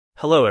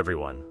Hello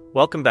everyone,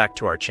 welcome back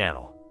to our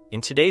channel. In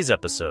today's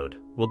episode,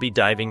 we'll be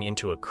diving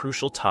into a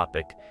crucial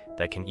topic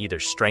that can either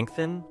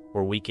strengthen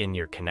or weaken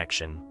your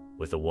connection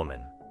with a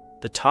woman.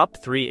 The top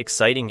 3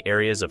 exciting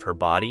areas of her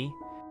body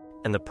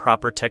and the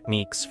proper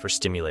techniques for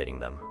stimulating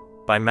them.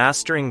 By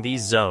mastering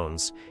these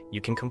zones,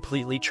 you can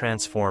completely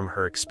transform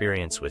her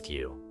experience with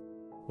you.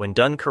 When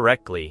done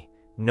correctly,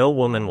 no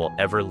woman will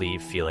ever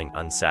leave feeling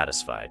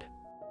unsatisfied.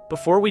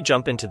 Before we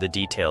jump into the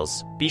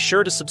details, be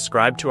sure to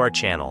subscribe to our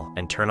channel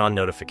and turn on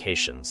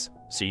notifications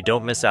so you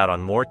don't miss out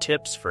on more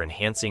tips for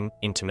enhancing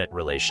intimate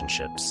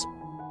relationships.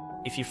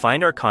 If you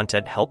find our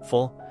content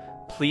helpful,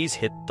 please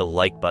hit the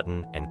like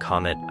button and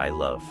comment "I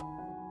love."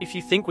 If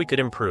you think we could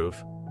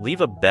improve,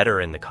 leave a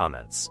better in the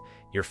comments.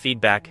 Your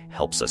feedback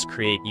helps us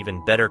create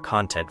even better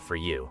content for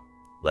you.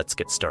 Let's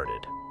get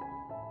started.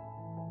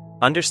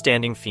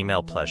 Understanding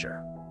female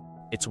pleasure.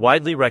 It's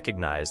widely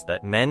recognized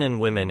that men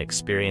and women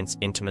experience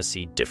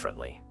intimacy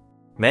differently.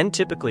 Men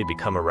typically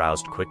become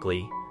aroused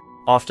quickly,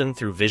 often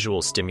through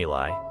visual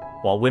stimuli,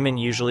 while women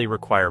usually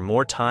require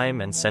more time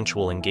and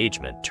sensual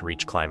engagement to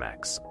reach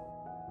climax.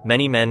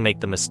 Many men make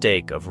the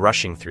mistake of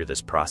rushing through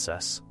this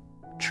process.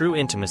 True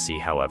intimacy,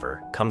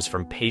 however, comes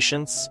from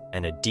patience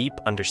and a deep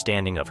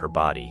understanding of her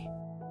body.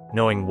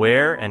 Knowing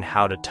where and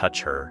how to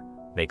touch her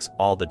makes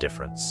all the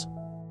difference.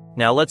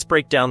 Now let's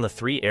break down the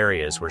 3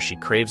 areas where she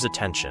craves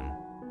attention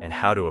and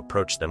how to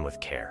approach them with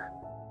care.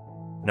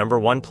 Number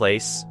 1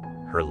 place,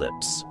 her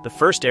lips. The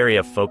first area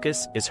of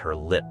focus is her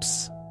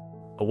lips.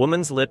 A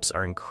woman's lips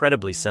are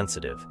incredibly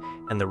sensitive,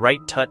 and the right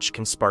touch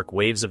can spark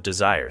waves of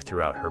desire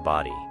throughout her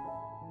body.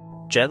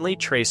 Gently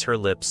trace her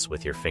lips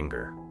with your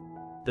finger.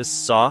 This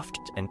soft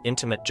and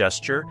intimate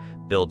gesture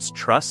builds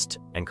trust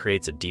and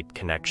creates a deep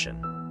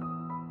connection.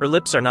 Her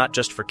lips are not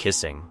just for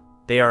kissing,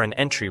 they are an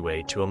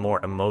entryway to a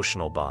more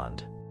emotional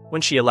bond. When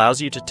she allows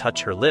you to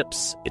touch her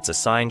lips, it's a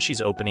sign she's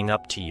opening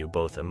up to you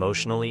both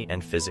emotionally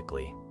and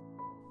physically.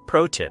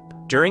 Pro tip: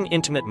 during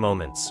intimate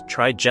moments,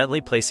 try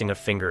gently placing a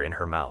finger in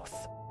her mouth.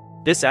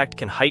 This act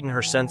can heighten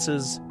her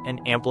senses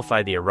and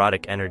amplify the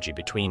erotic energy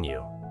between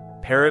you.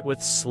 Pair it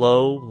with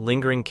slow,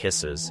 lingering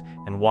kisses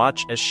and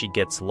watch as she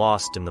gets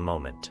lost in the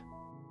moment.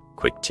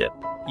 Quick tip: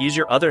 use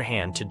your other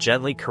hand to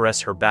gently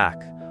caress her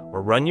back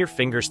or run your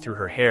fingers through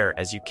her hair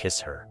as you kiss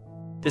her.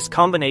 This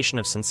combination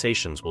of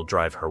sensations will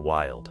drive her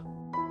wild.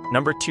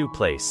 Number 2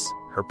 place,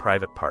 her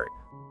private part.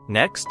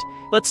 Next,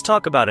 let's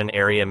talk about an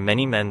area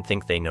many men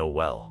think they know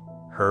well: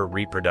 her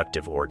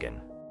reproductive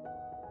organ.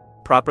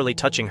 Properly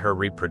touching her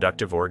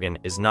reproductive organ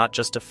is not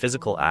just a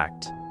physical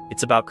act,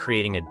 it's about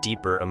creating a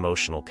deeper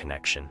emotional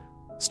connection.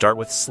 Start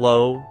with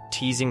slow,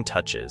 teasing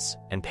touches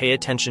and pay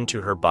attention to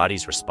her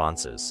body's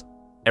responses.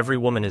 Every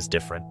woman is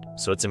different,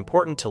 so it's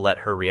important to let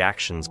her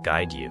reactions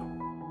guide you.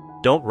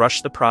 Don't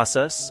rush the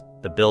process,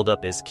 the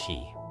buildup is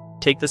key.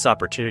 Take this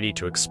opportunity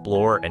to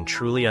explore and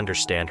truly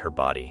understand her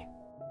body.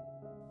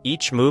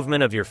 Each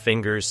movement of your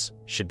fingers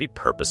should be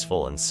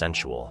purposeful and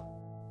sensual.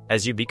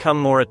 As you become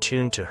more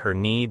attuned to her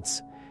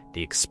needs,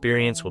 the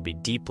experience will be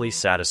deeply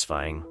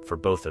satisfying for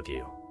both of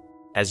you.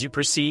 As you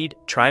proceed,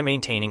 try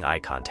maintaining eye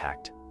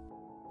contact.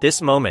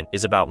 This moment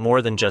is about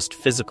more than just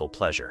physical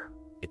pleasure.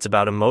 It's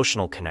about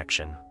emotional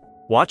connection.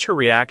 Watch her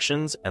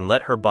reactions and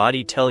let her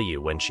body tell you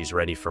when she's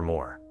ready for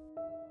more.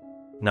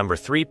 Number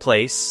 3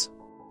 place,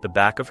 the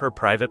back of her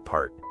private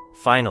part.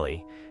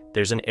 Finally,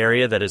 there's an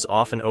area that is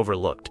often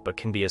overlooked but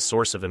can be a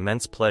source of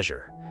immense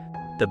pleasure: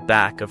 the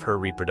back of her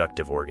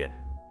reproductive organ.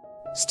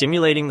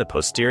 Stimulating the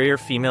posterior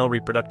female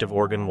reproductive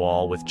organ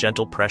wall with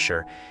gentle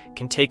pressure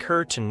can take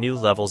her to new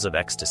levels of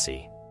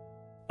ecstasy.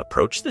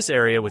 Approach this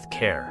area with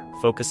care,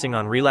 focusing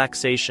on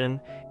relaxation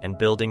and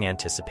building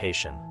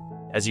anticipation.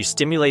 As you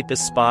stimulate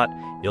this spot,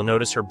 you'll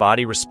notice her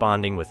body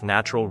responding with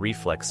natural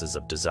reflexes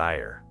of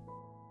desire.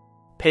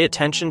 Pay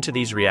attention to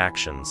these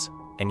reactions,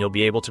 and you'll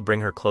be able to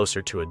bring her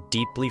closer to a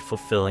deeply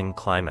fulfilling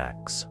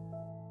climax.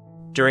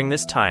 During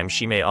this time,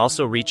 she may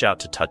also reach out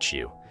to touch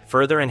you,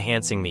 further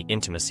enhancing the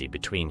intimacy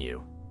between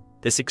you.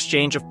 This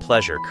exchange of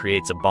pleasure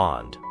creates a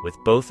bond, with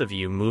both of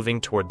you moving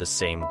toward the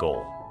same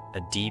goal: a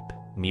deep,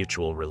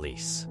 mutual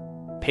release.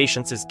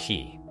 Patience is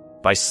key.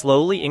 By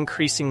slowly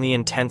increasing the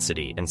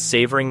intensity and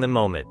savoring the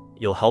moment,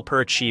 you'll help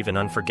her achieve an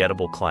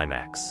unforgettable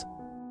climax.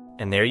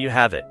 And there you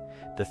have it,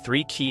 the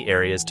 3 key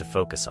areas to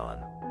focus on: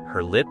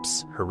 her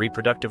lips, her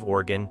reproductive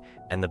organ,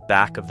 and the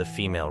back of the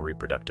female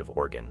reproductive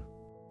organ.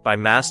 By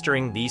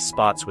mastering these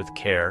spots with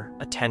care,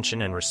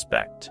 attention, and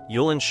respect,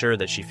 you'll ensure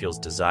that she feels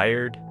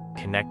desired,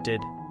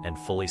 connected, and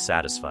fully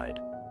satisfied.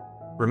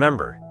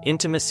 Remember,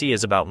 intimacy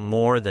is about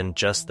more than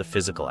just the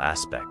physical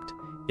aspect.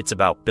 It's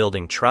about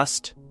building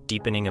trust,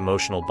 deepening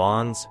emotional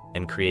bonds,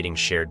 and creating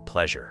shared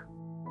pleasure.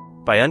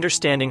 By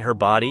understanding her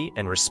body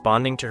and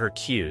responding to her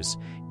cues,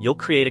 you'll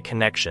create a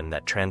connection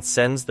that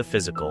transcends the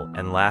physical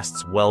and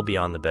lasts well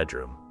beyond the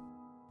bedroom.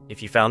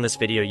 If you found this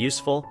video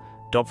useful,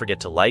 don't forget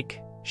to like,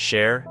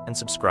 share, and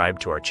subscribe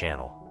to our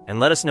channel.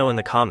 And let us know in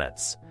the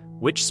comments,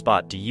 which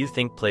spot do you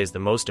think plays the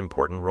most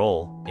important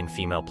role in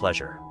female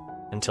pleasure?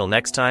 Until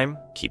next time,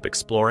 keep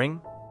exploring,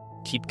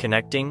 keep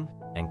connecting,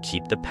 and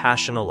keep the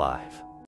passion alive.